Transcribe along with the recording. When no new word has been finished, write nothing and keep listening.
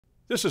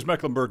This is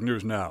Mecklenburg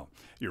News Now.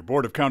 Your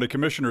Board of County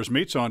Commissioners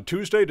meets on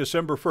Tuesday,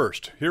 December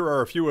 1st. Here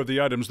are a few of the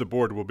items the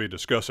board will be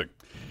discussing.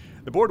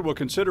 The board will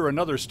consider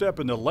another step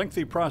in the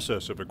lengthy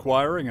process of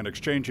acquiring and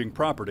exchanging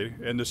property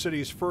in the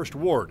city's first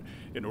ward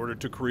in order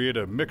to create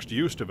a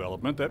mixed-use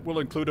development that will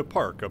include a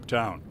park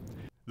uptown.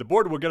 The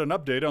board will get an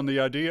update on the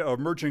idea of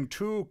merging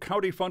two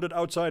county-funded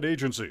outside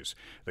agencies.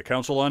 The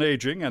Council on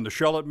Aging and the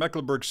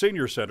Charlotte-Mecklenburg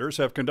Senior Centers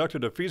have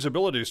conducted a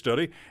feasibility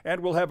study and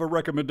will have a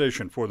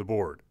recommendation for the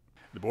board.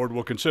 The board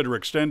will consider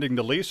extending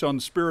the lease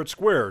on Spirit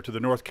Square to the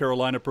North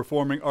Carolina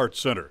Performing Arts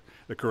Center.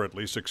 The current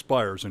lease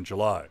expires in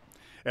July.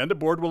 And the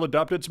board will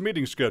adopt its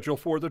meeting schedule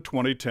for the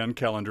 2010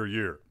 calendar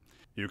year.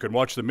 You can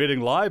watch the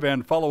meeting live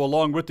and follow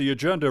along with the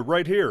agenda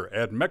right here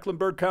at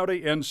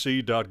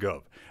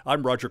mecklenburgcountync.gov.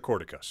 I'm Roger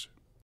Corticus.